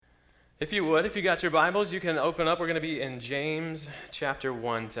If you would, if you got your Bibles, you can open up. We're going to be in James chapter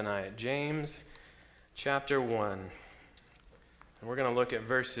 1 tonight. James chapter 1. And we're going to look at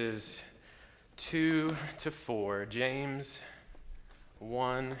verses 2 to 4. James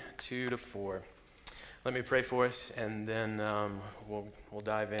 1, 2 to 4. Let me pray for us, and then we'll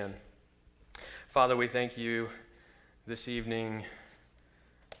dive in. Father, we thank you this evening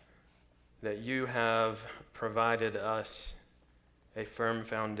that you have provided us a firm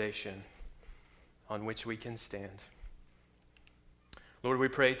foundation on which we can stand. Lord, we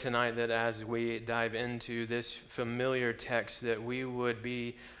pray tonight that as we dive into this familiar text, that we would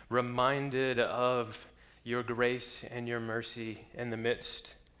be reminded of your grace and your mercy in the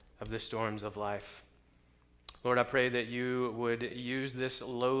midst of the storms of life. Lord, I pray that you would use this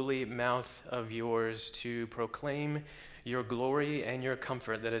lowly mouth of yours to proclaim your glory and your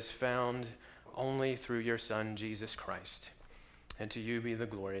comfort that is found only through your Son, Jesus Christ. And to you be the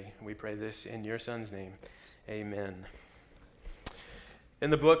glory. We pray this in your Son's name. Amen. In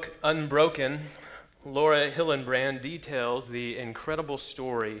the book Unbroken, Laura Hillenbrand details the incredible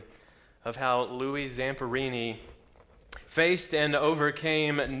story of how Louis Zamperini faced and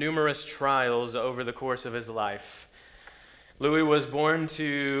overcame numerous trials over the course of his life. Louis was born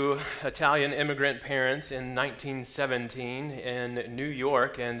to Italian immigrant parents in 1917 in New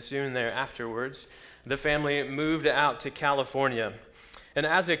York, and soon thereafterwards, the family moved out to California. And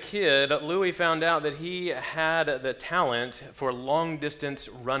as a kid, Louis found out that he had the talent for long-distance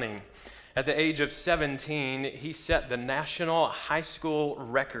running. At the age of 17, he set the national high school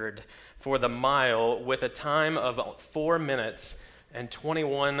record for the mile with a time of 4 minutes and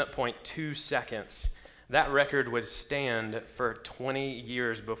 21.2 seconds. That record would stand for 20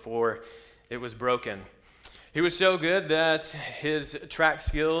 years before it was broken. He was so good that his track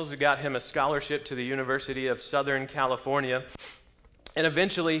skills got him a scholarship to the University of Southern California. And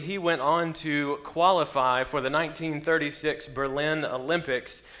eventually he went on to qualify for the 1936 Berlin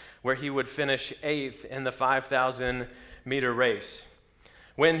Olympics, where he would finish 8th in the 5,000-meter race.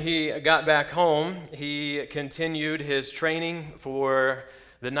 When he got back home, he continued his training for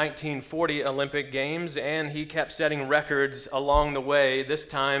the 1940 Olympic Games, and he kept setting records along the way, this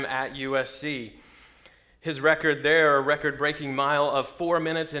time at USC. His record there, a record-breaking mile of 4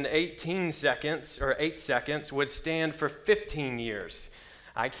 minutes and 18 seconds, or 8 seconds, would stand for 15 years.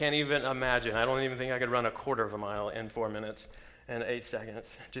 I can't even imagine. I don't even think I could run a quarter of a mile in 4 minutes and 8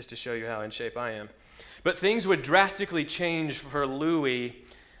 seconds, just to show you how in shape I am. But things would drastically change for Louis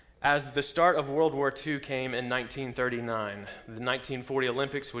as the start of World War II came in 1939. The 1940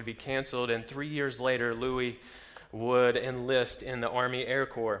 Olympics would be canceled, and 3 years later, Louis would enlist in the Army Air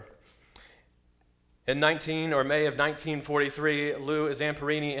Corps. In May of 1943, Lou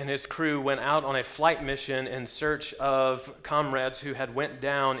Zamperini and his crew went out on a flight mission in search of comrades who had went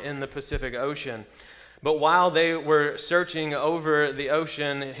down in the Pacific Ocean. But while they were searching over the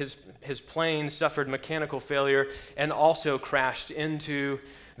ocean, his plane suffered mechanical failure and also crashed into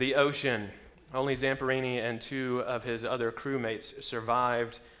the ocean. Only Zamperini and 2 of his other crewmates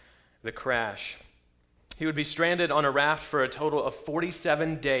survived the crash. He would be stranded on a raft for a total of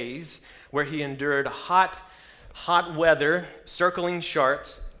 47 days, where he endured hot weather, circling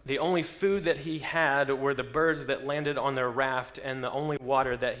sharks. The only food that he had were the birds that landed on their raft, and the only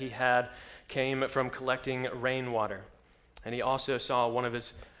water that he had came from collecting rainwater. And he also saw one of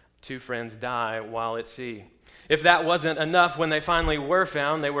his 2 friends die while at sea. If that wasn't enough, when they finally were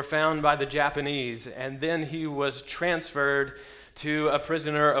found, they were found by the Japanese, and then he was transferred to a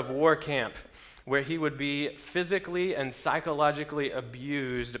prisoner of war camp, where he would be physically and psychologically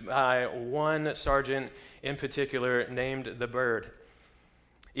abused by one sergeant in particular named the Bird.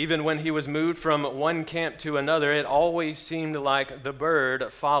 Even when he was moved from one camp to another, it always seemed like the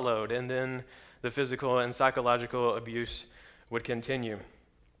Bird followed, and then the physical and psychological abuse would continue.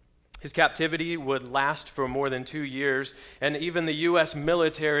 His captivity would last for more than 2 years, and even the U.S.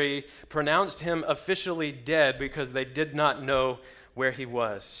 military pronounced him officially dead because they did not know where he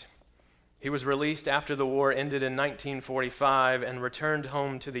was. He was released after the war ended in 1945 and returned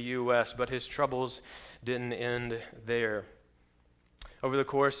home to the U.S., but his troubles didn't end there. Over the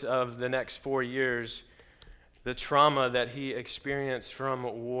course of the next 4 years, the trauma that he experienced from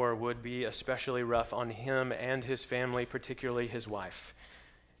war would be especially rough on him and his family, particularly his wife.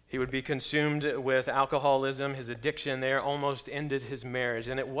 He would be consumed with alcoholism. His addiction there almost ended his marriage.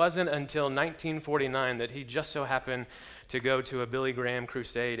 And it wasn't until 1949 that he just so happened to go to a Billy Graham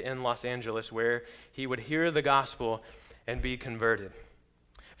crusade in Los Angeles, where he would hear the gospel and be converted.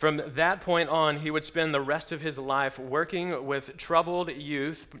 From that point on, he would spend the rest of his life working with troubled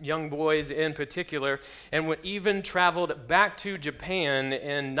youth, young boys in particular, and would even traveled back to Japan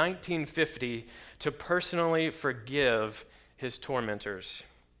in 1950 to personally forgive his tormentors.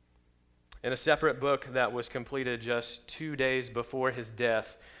 In a separate book that was completed just 2 days before his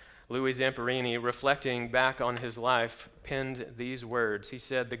death, Louis Zamperini, reflecting back on his life, penned these words. He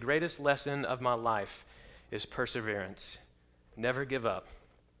said, "The greatest lesson of my life is perseverance. Never give up.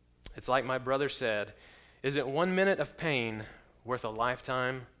 It's like my brother said, isn't 1 minute of pain worth a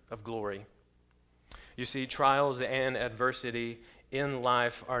lifetime of glory?" You see, trials and adversity in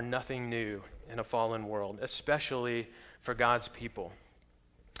life are nothing new in a fallen world, especially for God's people.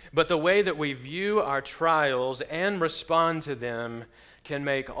 But the way that we view our trials and respond to them can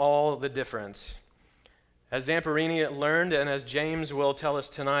make all the difference. As Zamperini learned, and as James will tell us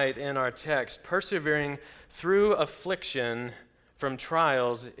tonight in our text, persevering through affliction from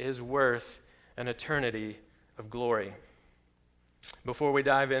trials is worth an eternity of glory. Before we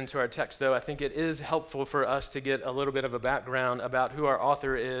dive into our text, though, I think it is helpful for us to get a little bit of a background about who our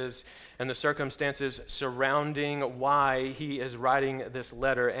author is and the circumstances surrounding why he is writing this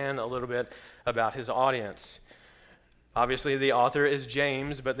letter, and a little bit about his audience. Obviously, the author is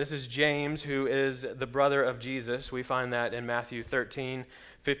James, but this is James, who is the brother of Jesus. We find that in Matthew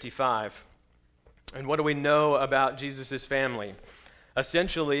 13:55. And what do we know about Jesus' family?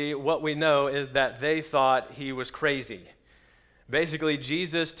 Essentially, what we know is that they thought he was crazy. Basically,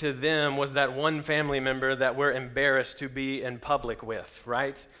 Jesus to them was that one family member that we're embarrassed to be in public with,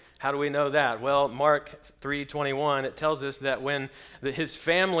 right? How do we know that? Well, Mark 3:21, it tells us that when his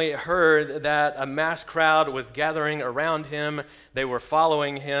family heard that a mass crowd was gathering around him, they were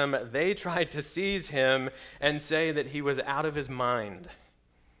following him, they tried to seize him and say that he was out of his mind.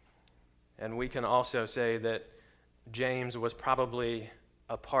 And we can also say that James was probably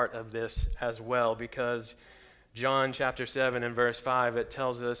a part of this as well, because John chapter 7 and verse 5, it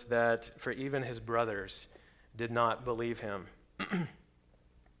tells us that for even his brothers did not believe him.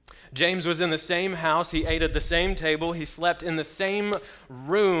 James was in the same house, he ate at the same table, he slept in the same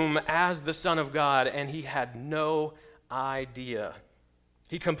room as the Son of God, and he had no idea.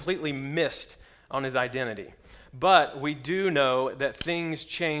 He completely missed on his identity. But we do know that things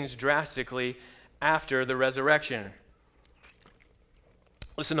changed drastically after the resurrection.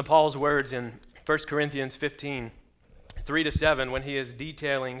 Listen to Paul's words in 1 Corinthians 15:3-7, when he is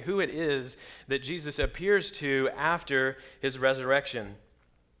detailing who it is that Jesus appears to after his resurrection.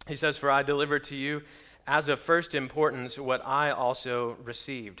 He says, "For I delivered to you as of first importance what I also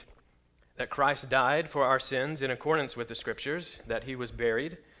received, that Christ died for our sins in accordance with the Scriptures, that he was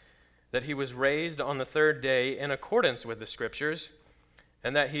buried, that he was raised on the third day in accordance with the Scriptures,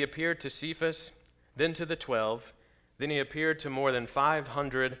 and that he appeared to Cephas, then to the 12, then he appeared to more than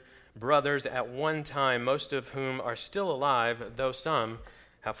 500 brothers at one time, most of whom are still alive, though some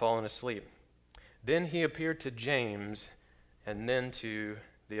have fallen asleep. Then he appeared to James, and then to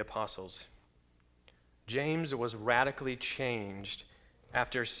the apostles." James was radically changed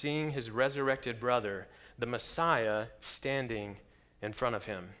after seeing his resurrected brother, the Messiah, standing in front of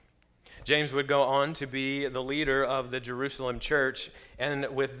him. James would go on to be the leader of the Jerusalem church, and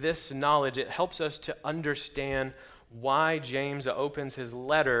with this knowledge, it helps us to understand why James opens his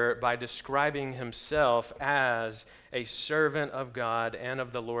letter by describing himself as a servant of God and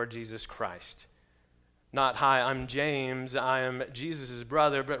of the Lord Jesus Christ. Not, "Hi, I'm James, I am Jesus'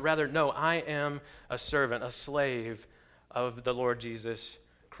 brother," but rather, "No, I am a servant, a slave of the Lord Jesus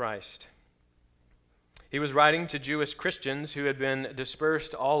Christ." He was writing to Jewish Christians who had been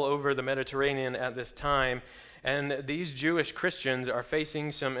dispersed all over the Mediterranean at this time, and these Jewish Christians are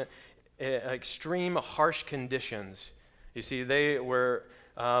facing some extreme harsh conditions. You see, they were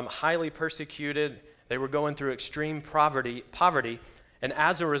highly persecuted, they were going through extreme poverty, and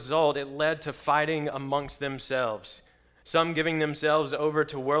as a result, it led to fighting amongst themselves. Some giving themselves over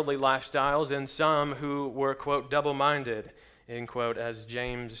to worldly lifestyles, and some who were, quote, double-minded, end quote, as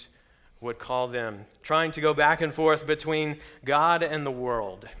James would call them, trying to go back and forth between God and the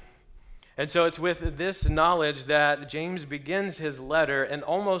world. And so it's with this knowledge that James begins his letter in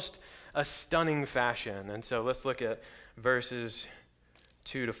almost a stunning fashion. And so let's look at verses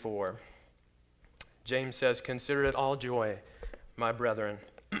 2-4. James says, "Consider it all joy, my brethren,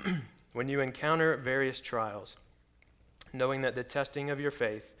 when you encounter various trials, knowing that the testing of your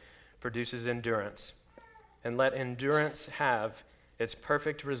faith produces endurance. And let endurance have its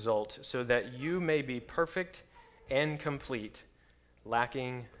perfect result, so that you may be perfect and complete,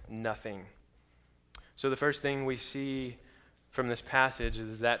 lacking nothing." So the first thing we see from this passage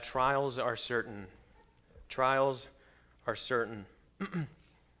is that trials are certain. Trials are certain.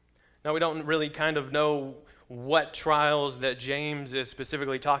 Now, we don't really kind of know what trials that James is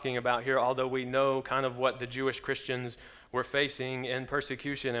specifically talking about here, although we know kind of what the Jewish Christians were facing in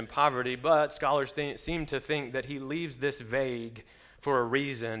persecution and poverty, but scholars seem to think that he leaves this vague for a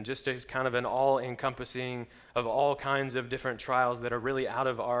reason, just as kind of an all-encompassing of all kinds of different trials that are really out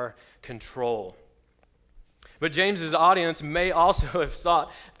of our control. But James's audience may also have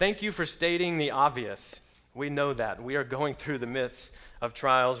thought, thank you for stating the obvious. We know that. We are going through the midst of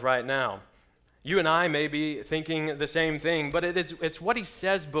trials right now. You and I may be thinking the same thing, but it's what he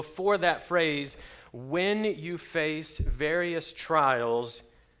says before that phrase, when you face various trials,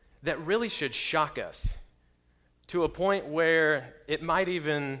 that really should shock us to a point where it might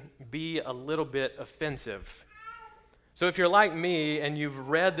even be a little bit offensive. So if you're like me and you've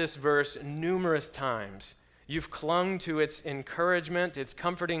read this verse numerous times, you've clung to its encouragement, its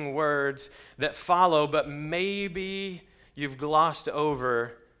comforting words that follow, but maybe you've glossed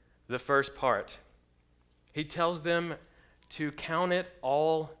over the first part. He tells them to count it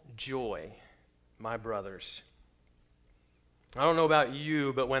all joy, my brothers. I don't know about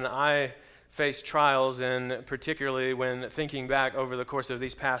you, but when I face trials, and particularly when thinking back over the course of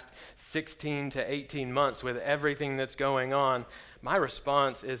these past 16 to 18 months with everything that's going on, my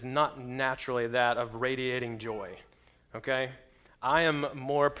response is not naturally that of radiating joy, okay? I am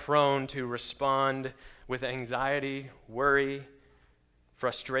more prone to respond with anxiety, worry,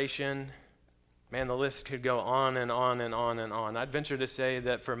 frustration. Man, the list could go on and on and on and on. I'd venture to say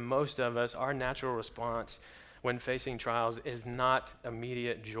that for most of us, our natural response when facing trials is not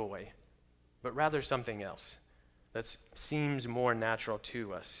immediate joy, but rather something else that seems more natural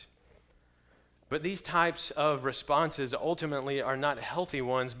to us. But these types of responses ultimately are not healthy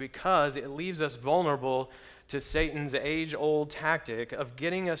ones because it leaves us vulnerable to Satan's age-old tactic of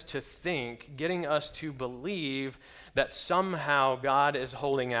getting us to think, getting us to believe that somehow God is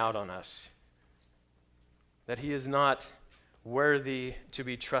holding out on us, that he is not worthy to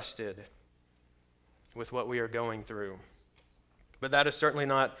be trusted with what we are going through. But that is certainly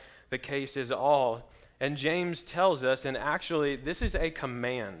not the case at all. And James tells us, and actually this is a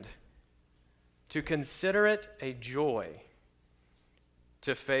command, to consider it a joy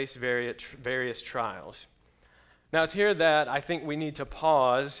to face various trials. Now it's here that I think we need to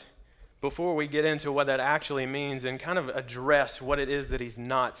pause before we get into what that actually means and kind of address what it is that he's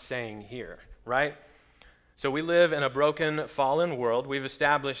not saying here, right? So we live in a broken, fallen world. We've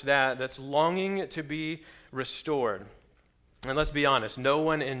established that's longing to be restored. And let's be honest, no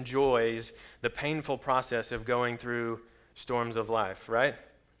one enjoys the painful process of going through storms of life, right?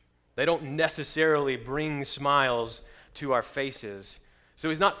 They don't necessarily bring smiles to our faces. So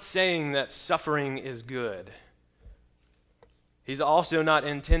he's not saying that suffering is good. He's also not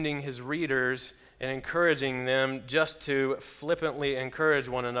intending his readers and encouraging them just to flippantly encourage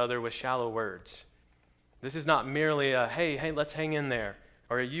one another with shallow words. This is not merely a, hey, let's hang in there,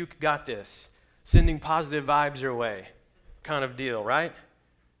 or a, you got this, sending positive vibes your way kind of deal, right?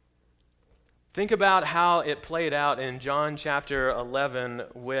 Think about how it played out in John chapter 11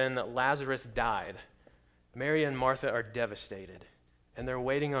 when Lazarus died. Mary and Martha are devastated, and they're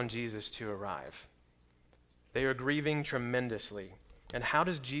waiting on Jesus to arrive. They are grieving tremendously. And how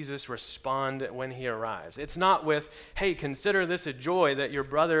does Jesus respond when he arrives? It's not with, hey, consider this a joy that your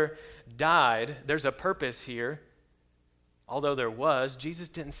brother died. There's a purpose here. Although there was, Jesus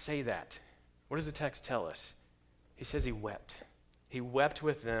didn't say that. What does the text tell us? He says he wept. He wept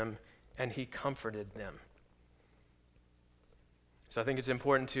with them, and he comforted them. So I think it's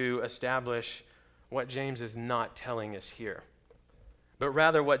important to establish what James is not telling us here. But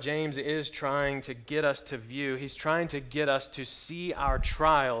rather what James is trying to get us to view, he's trying to get us to see our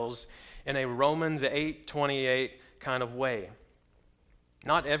trials in a Romans 8:28 kind of way.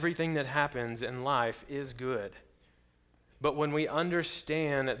 Not everything that happens in life is good. But when we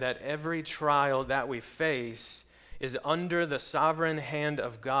understand that every trial that we face is under the sovereign hand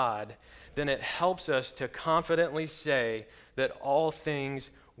of God, then it helps us to confidently say that all things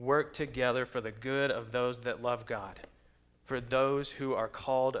work together for the good of those that love God, for those who are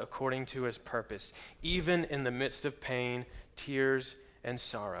called according to his purpose, even in the midst of pain, tears, and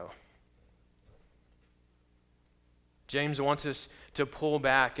sorrow. James wants us to pull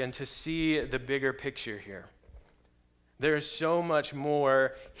back and to see the bigger picture here. There is so much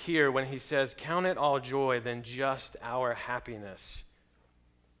more here when he says, count it all joy than just our happiness.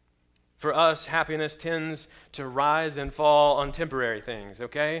 For us, happiness tends to rise and fall on temporary things,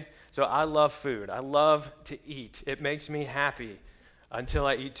 okay? So I love food. I love to eat. It makes me happy until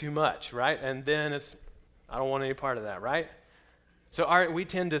I eat too much, right? And then I don't want any part of that, right? So we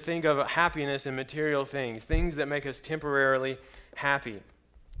tend to think of happiness in material things that make us temporarily happy.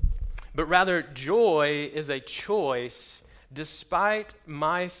 but rather joy is a choice despite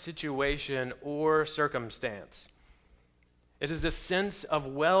my situation or circumstance. It is a sense of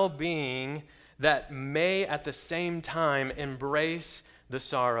well-being that may at the same time embrace the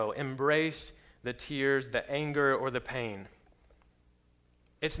sorrow, embrace the tears, the anger, or the pain.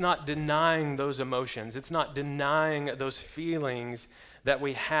 It's not denying those emotions. It's not denying those feelings that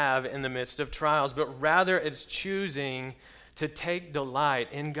we have in the midst of trials, but rather it's choosing to take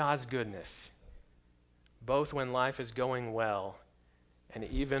delight in God's goodness, both when life is going well and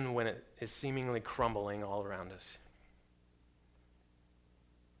even when it is seemingly crumbling all around us.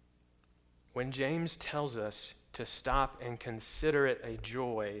 When James tells us to stop and consider it a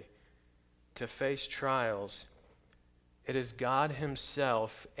joy to face trials, it is God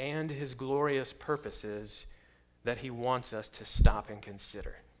himself and his glorious purposes that he wants us to stop and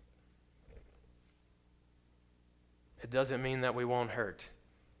consider. It doesn't mean that we won't hurt,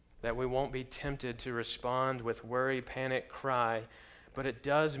 that we won't be tempted to respond with worry, panic, cry, but it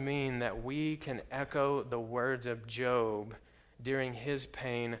does mean that we can echo the words of Job during his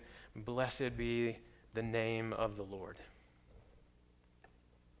pain, "Blessed be the name of the Lord."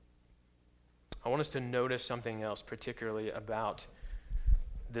 I want us to notice something else, particularly about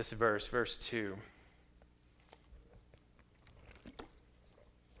this verse, verse 2.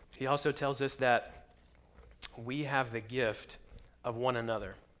 He also tells us that we have the gift of one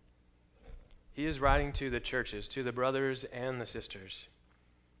another. He is writing to the churches, to the brothers and the sisters.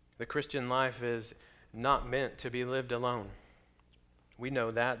 The Christian life is not meant to be lived alone. We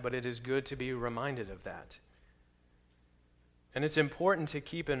know that, but it is good to be reminded of that. And it's important to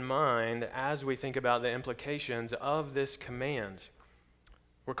keep in mind as we think about the implications of this command.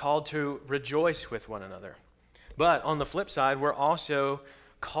 We're called to rejoice with one another. But on the flip side, we're also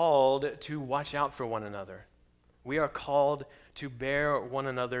called to watch out for one another. We are called to bear one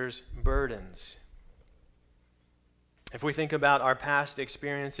another's burdens. If we think about our past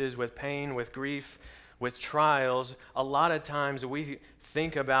experiences with pain, with grief, with trials, a lot of times we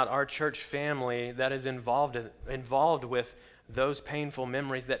think about our church family that is involved with those painful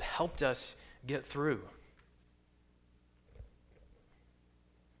memories that helped us get through.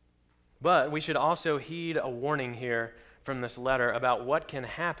 But we should also heed a warning here from this letter about what can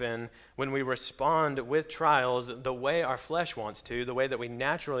happen when we respond with trials the way our flesh wants to, the way that we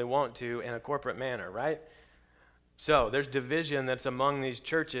naturally want to in a corporate manner, right? So there's division that's among these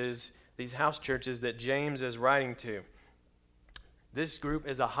churches, these house churches that James is writing to. This group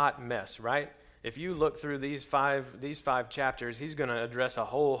is a hot mess, right? If you look through these five chapters, he's going to address a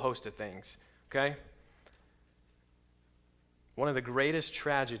whole host of things, okay? One of the greatest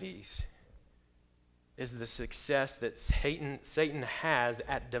tragedies is the success that Satan has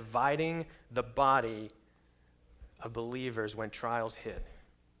at dividing the body of believers when trials hit,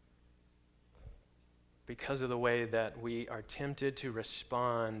 because of the way that we are tempted to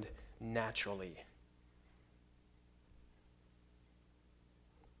respond naturally.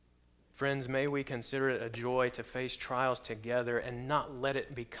 Friends, may we consider it a joy to face trials together and not let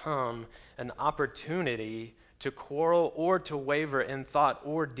it become an opportunity to quarrel or to waver in thought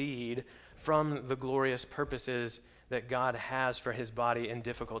or deed from the glorious purposes that God has for his body in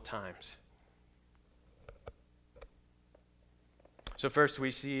difficult times. So first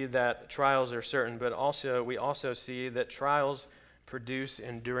we see that trials are certain, but we also see that trials produce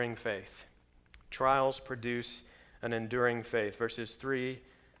enduring faith. Trials produce an enduring faith. Verses 3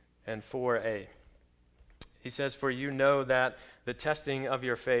 and 4a. He says, "For you know that the testing of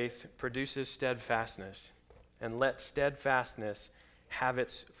your faith produces steadfastness, and let steadfastness have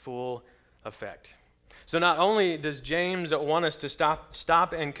its full effect." So not only does James want us to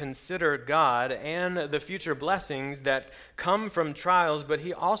stop and consider God and the future blessings that come from trials, but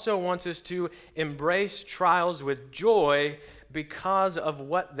he also wants us to embrace trials with joy because of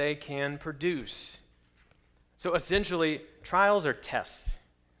what they can produce. So essentially, trials are tests.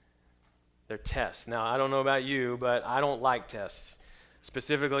 They're tests. Now, I don't know about you, but I don't like tests,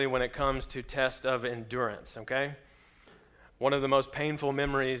 specifically when it comes to tests of endurance, okay? One of the most painful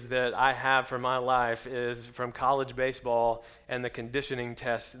memories that I have from my life is from college baseball and the conditioning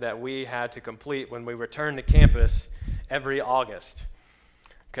tests that we had to complete when we returned to campus every August.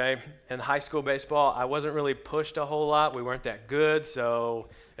 Okay, in high school baseball, I wasn't really pushed a whole lot. We weren't that good, so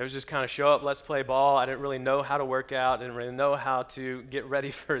it was just kind of show up, let's play ball. I didn't really know how to work out, didn't really know how to get ready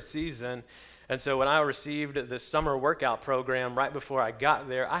for a season. And so when I received the summer workout program right before I got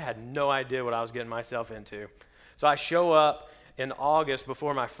there, I had no idea what I was getting myself into. So I show up in August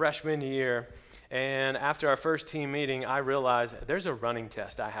before my freshman year, and after our first team meeting, I realized there's a running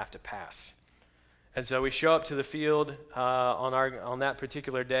test I have to pass. And so we show up to the field on that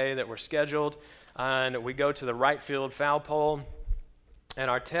particular day that we're scheduled, and we go to the right field foul pole. And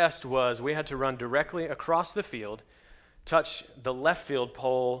our test was we had to run directly across the field, touch the left field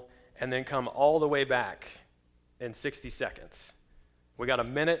pole, and then come all the way back in 60 seconds. We got a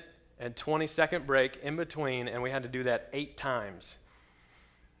minute and 20-second break in between, and we had to do that 8 times.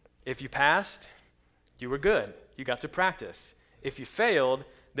 If you passed, you were good. You got to practice. If you failed,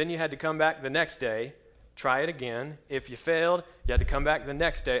 then you had to come back the next day, try it again. If you failed, you had to come back the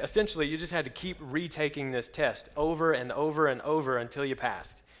next day. Essentially, you just had to keep retaking this test over and over and over until you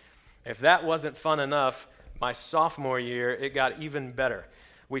passed. If that wasn't fun enough, my sophomore year, it got even better.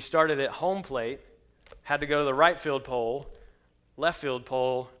 We started at home plate, had to go to the right field pole, left field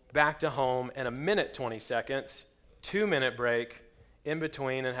pole, back to home, and a minute 20 seconds, 2-minute break in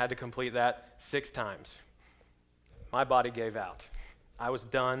between, and had to complete that 6 times. My body gave out. I was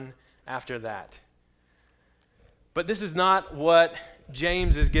done after that. But this is not what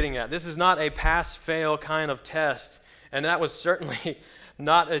James is getting at. This is not a pass-fail kind of test, and that was certainly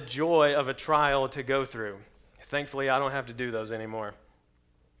not a joy of a trial to go through. Thankfully, I don't have to do those anymore.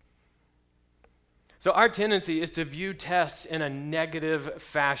 So our tendency is to view tests in a negative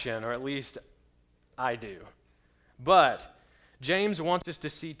fashion, or at least I do. But James wants us to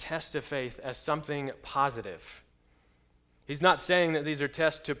see tests of faith as something positive. He's not saying that these are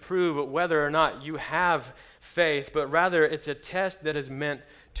tests to prove whether or not you have faith, but rather it's a test that is meant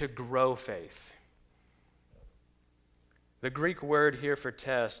to grow faith. The Greek word here for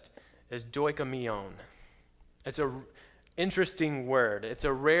test is doikamion. It's an interesting word. It's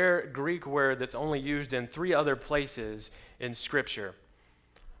a rare Greek word that's only used in 3 other places in Scripture.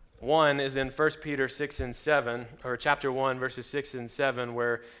 One is in 1 Peter 6 and 7, or chapter 1, verses 6 and 7,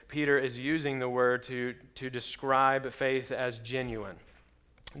 where Peter is using the word to describe faith as genuine.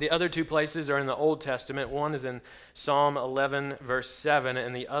 The other 2 places are in the Old Testament. One is in Psalm 11, verse 7,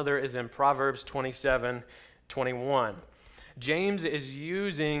 and the other is in Proverbs 27, 21. James is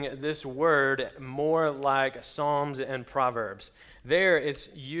using this word more like Psalms and Proverbs. There,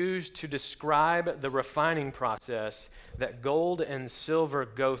 it's used to describe the refining process that gold and silver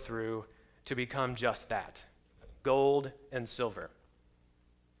go through to become just that, gold and silver.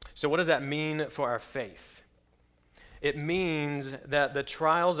 So what does that mean for our faith? It means that the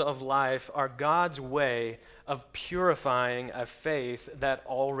trials of life are God's way of purifying a faith that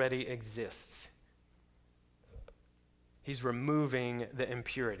already exists. He's removing the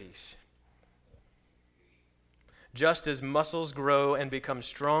impurities. Just as muscles grow and become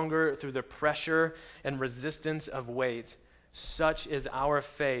stronger through the pressure and resistance of weight, such is our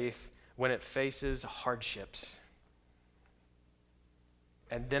faith when it faces hardships.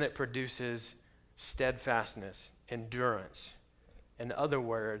 And then it produces steadfastness, endurance. In other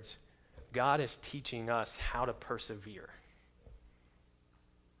words, God is teaching us how to persevere.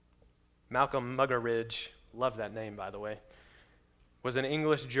 Malcolm Muggeridge, love that name, by the way, was an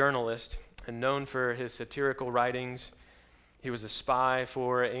English journalist and known for his satirical writings. He was a spy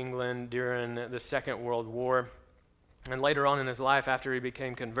for England during the Second World War. And later on in his life, after he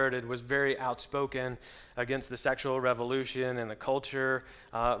became converted, was very outspoken against the sexual revolution and the culture,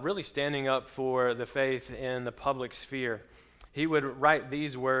 really standing up for the faith in the public sphere. He would write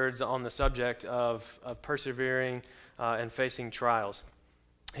these words on the subject of persevering and facing trials.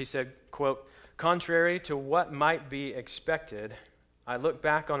 He said, quote, "Contrary to what might be expected, I look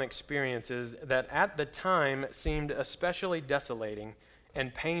back on experiences that at the time seemed especially desolating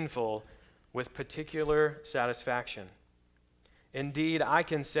and painful with particular satisfaction. Indeed, I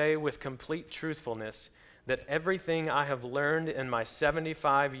can say with complete truthfulness that everything I have learned in my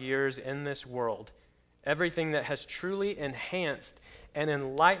 75 years in this world, everything that has truly enhanced and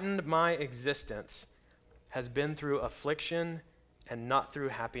enlightened my existence, has been through affliction and not through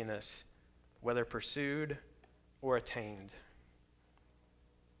happiness, whether pursued or attained."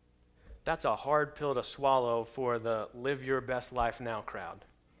 That's a hard pill to swallow for the live your best life now crowd.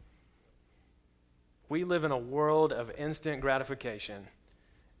 We live in a world of instant gratification.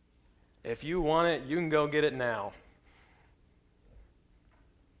 If you want it, you can go get it now.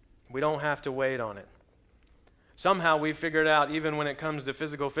 We don't have to wait on it. Somehow we figured out, even when it comes to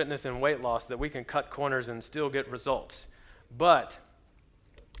physical fitness and weight loss, that we can cut corners and still get results. But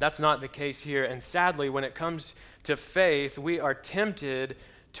that's not the case here. And sadly, when it comes to faith, we are tempted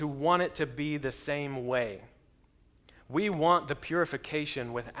to want it to be the same way. We want the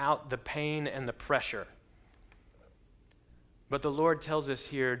purification without the pain and the pressure. But the Lord tells us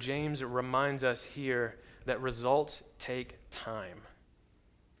here, James reminds us here, that results take time.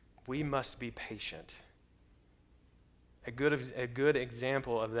 We must be patient. A good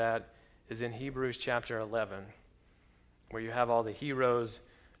example of that is in Hebrews chapter 11, where you have all the heroes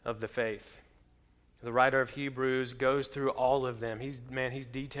of the faith. The writer of Hebrews goes through all of them. He's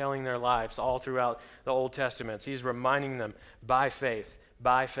detailing their lives all throughout the Old Testament. He's reminding them, by faith,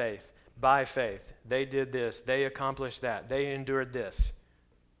 by faith, by faith. They did this, they accomplished that, they endured this.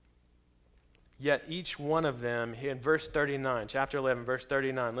 Yet each one of them, here in verse 39, chapter 11, verse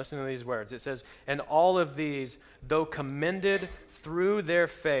 39, listen to these words. It says, "And all of these, though commended through their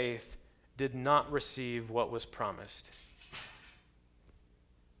faith, did not receive what was promised."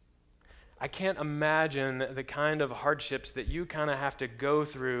 I can't imagine the kind of hardships that you kind of have to go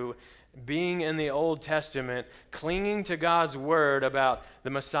through being in the Old Testament, clinging to God's word about the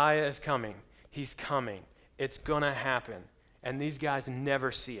Messiah is coming. He's coming. It's going to happen. And these guys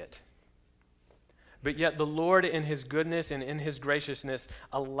never see it. But yet the Lord, in his goodness and in his graciousness,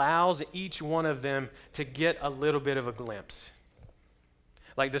 allows each one of them to get a little bit of a glimpse.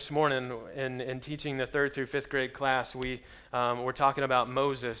 Like this morning in teaching the 3rd through 5th grade class, we were talking about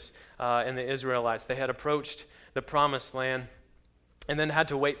Moses and the Israelites. They had approached the promised land and then had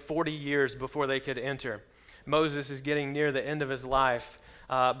to wait 40 years before they could enter. Moses is getting near the end of his life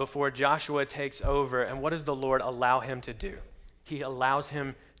before Joshua takes over. And what does the Lord allow him to do? He allows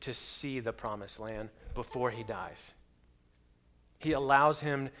him to see the promised land before he dies. He allows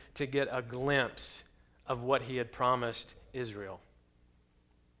him to get a glimpse of what he had promised Israel.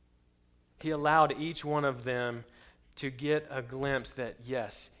 He allowed each one of them to get a glimpse that,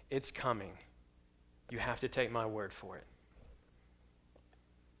 yes, it's coming. You have to take my word for it.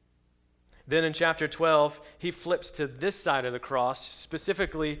 Then in chapter 12, he flips to this side of the cross,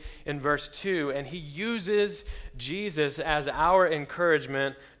 specifically in verse 2, and he uses Jesus as our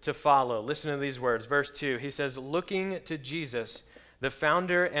encouragement to follow. Listen to these words. Verse 2, he says, "Looking to Jesus, the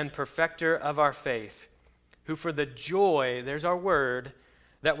founder and perfecter of our faith, who for the joy," there's our word,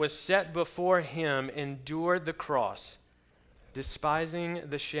 "that was set before him endured the cross, despising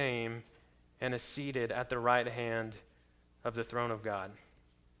the shame, and is seated at the right hand of the throne of God."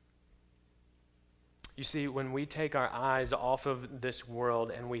 You see, when we take our eyes off of this world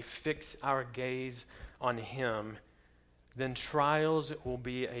and we fix our gaze on him, then trials will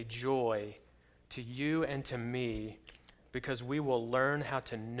be a joy to you and to me, because we will learn how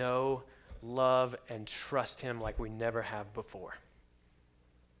to know, love, and trust him like we never have before.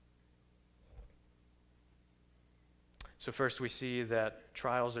 So first we see that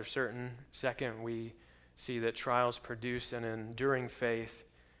trials are certain. Second, we see that trials produce an enduring faith.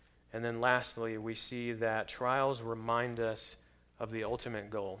 And then lastly, we see that trials remind us of the ultimate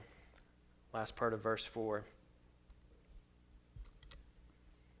goal. Last part of verse 4.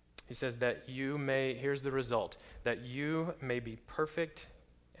 He says that you may, here's the result, that you may be perfect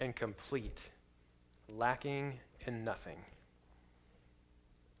and complete, lacking in nothing.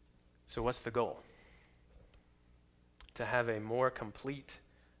 So what's the goal? To have a more complete,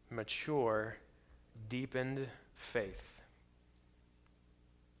 mature, deepened faith.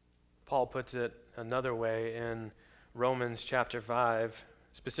 Paul puts it another way in Romans chapter 5,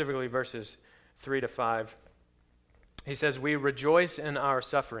 specifically verses 3 to 5. He says, "We rejoice in our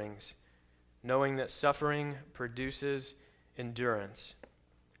sufferings, knowing that suffering produces endurance,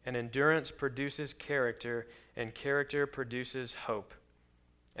 and endurance produces character, and character produces hope.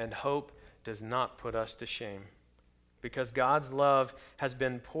 And hope does not put us to shame, because God's love has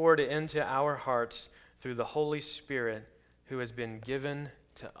been poured into our hearts through the Holy Spirit who has been given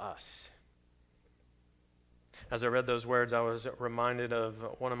to us." As I read those words, I was reminded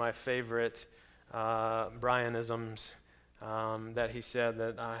of one of my favorite Brianisms that he said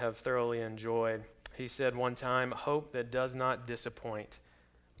that I have thoroughly enjoyed. He said one time, "Hope that does not disappoint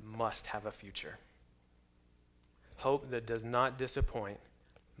must have a future." Hope that does not disappoint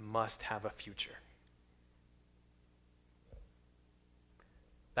must have a future.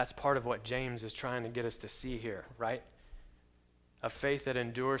 That's part of what James is trying to get us to see here, right? A faith that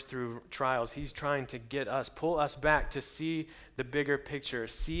endures through trials. He's trying to get us, pull us back to see the bigger picture,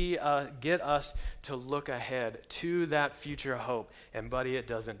 get us to look ahead to that future hope. And buddy, it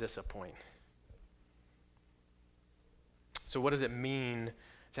doesn't disappoint. So what does it mean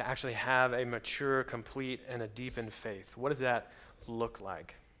to actually have a mature, complete, and a deepened faith? What does that look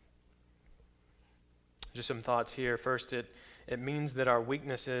like? Just some thoughts here. First, it means that our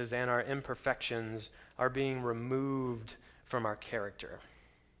weaknesses and our imperfections are being removed from our character.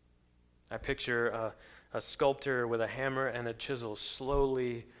 I picture a sculptor with a hammer and a chisel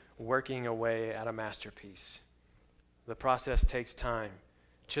slowly working away at a masterpiece. The process takes time,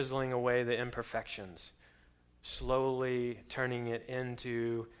 chiseling away the imperfections, slowly turning it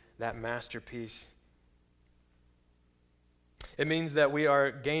into that masterpiece. It means that we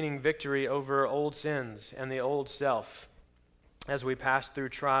are gaining victory over old sins and the old self as we pass through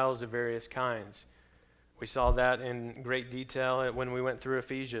trials of various kinds. We saw that in great detail when we went through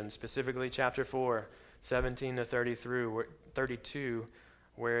Ephesians, specifically chapter 4, 17 to 32,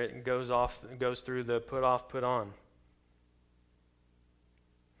 where it goes through the put off, put on.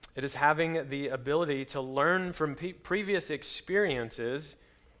 It is having the ability to learn from previous experiences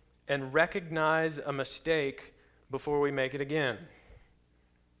and recognize a mistake before we make it again.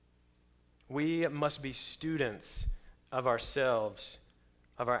 We must be students of ourselves,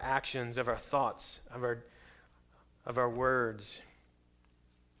 of our actions, of our thoughts, of our words,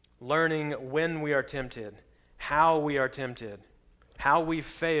 learning when we are tempted, how we are tempted, how we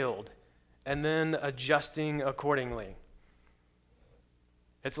failed, and then adjusting accordingly.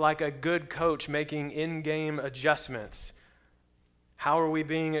 It's like a good coach making in-game adjustments. How are we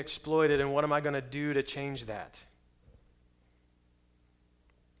being exploited, and what am I going to do to change that?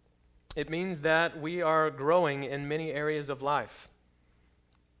 It means that we are growing in many areas of life.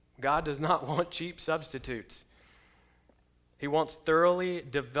 God does not want cheap substitutes. He wants thoroughly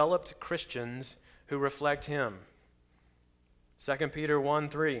developed Christians who reflect Him. 2 Peter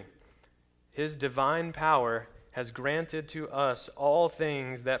 1:3, His divine power has granted to us all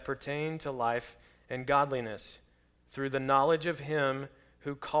things that pertain to life and godliness through the knowledge of Him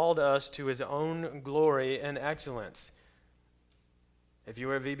who called us to His own glory and excellence. If you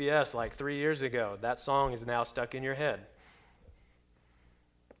were at VBS like 3 years ago, that song is now stuck in your head.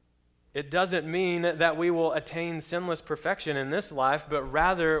 It doesn't mean that we will attain sinless perfection in this life, but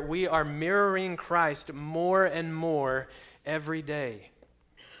rather we are mirroring Christ more and more every day.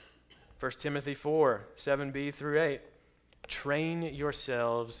 1 Timothy 4, 7b through 8. Train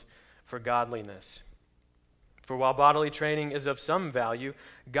yourselves for godliness. For while bodily training is of some value,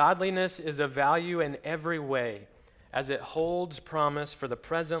 godliness is of value in every way, as it holds promise for the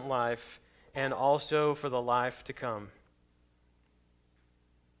present life and also for the life to come.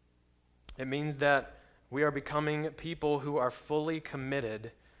 It means that we are becoming people who are fully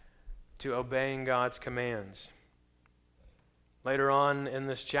committed to obeying God's commands. Later on in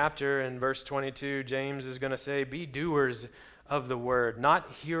this chapter, in verse 22, James is going to say, be doers of the word,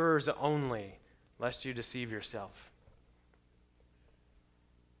 not hearers only, lest you deceive yourself.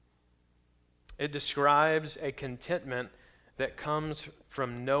 It describes a contentment that comes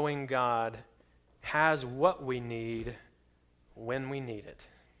from knowing God has what we need when we need it.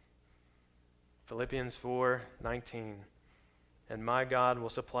 Philippians 4:19, and my God will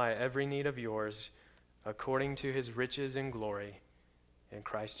supply every need of yours according to His riches and glory in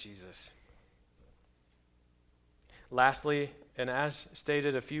Christ Jesus. Lastly, and as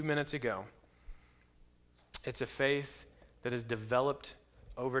stated a few minutes ago, it's a faith that is developed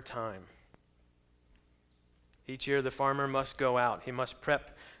over time. Each year the farmer must go out. He must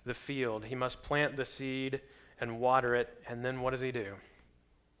prep the field. He must plant the seed and water it. And then what does he do?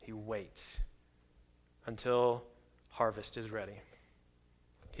 He waits until harvest is ready.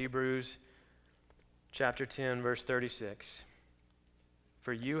 Hebrews chapter 10, verse 36.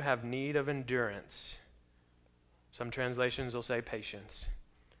 For you have need of endurance. Some translations will say patience.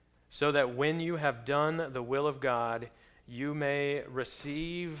 So that when you have done the will of God, you may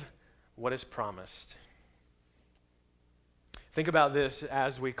receive what is promised. Think about this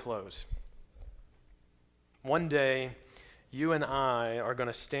as we close. One day, you and I are going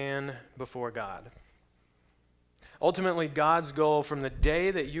to stand before God. Ultimately, God's goal from the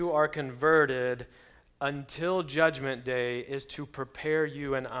day that you are converted until Judgment Day is to prepare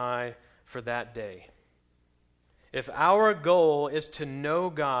you and I for that day. If our goal is to know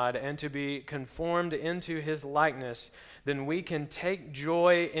God and to be conformed into His likeness, then we can take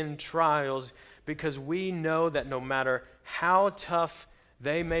joy in trials because we know that no matter how tough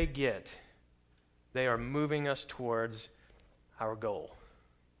they may get, they are moving us towards our goal.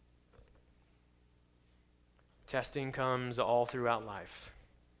 Testing comes all throughout life.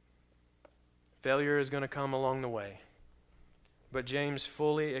 Failure is going to come along the way. But James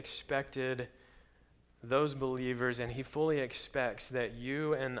fully expected those believers, and he fully expects that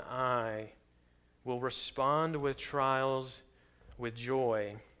you and I will respond with trials with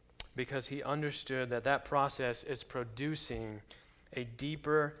joy because he understood that that process is producing a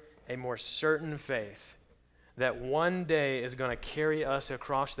deeper, a more certain faith that one day is going to carry us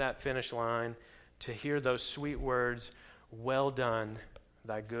across that finish line to hear those sweet words, well done,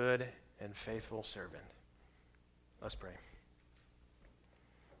 thy good and faithful servant. Let's pray.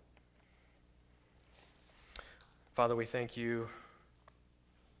 Father, we thank you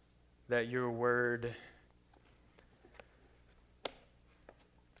that your word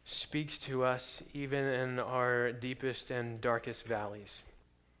speaks speaks to us even in our deepest and darkest valleys.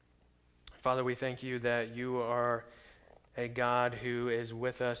 Father, we thank you that you are a God who is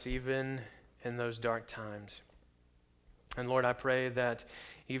with us even in those dark times. And Lord, I pray that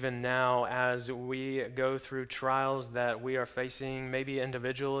even now as we go through trials that we are facing, maybe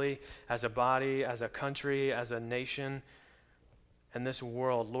individually, as a body, as a country, as a nation, and this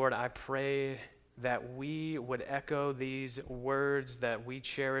world, Lord, I pray that we would echo these words that we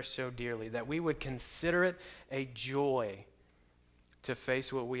cherish so dearly, that we would consider it a joy to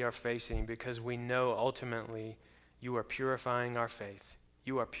face what we are facing, because we know ultimately you are purifying our faith,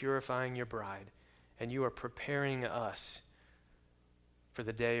 you are purifying your bride, and you are preparing us for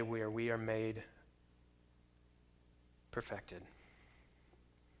the day where we are made perfected.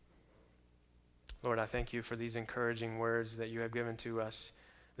 Lord, I thank you for these encouraging words that you have given to us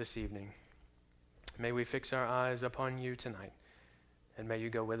this evening. May we fix our eyes upon you tonight, and may you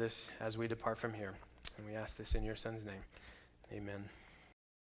go with us as we depart from here. And we ask this in your Son's name. Amen.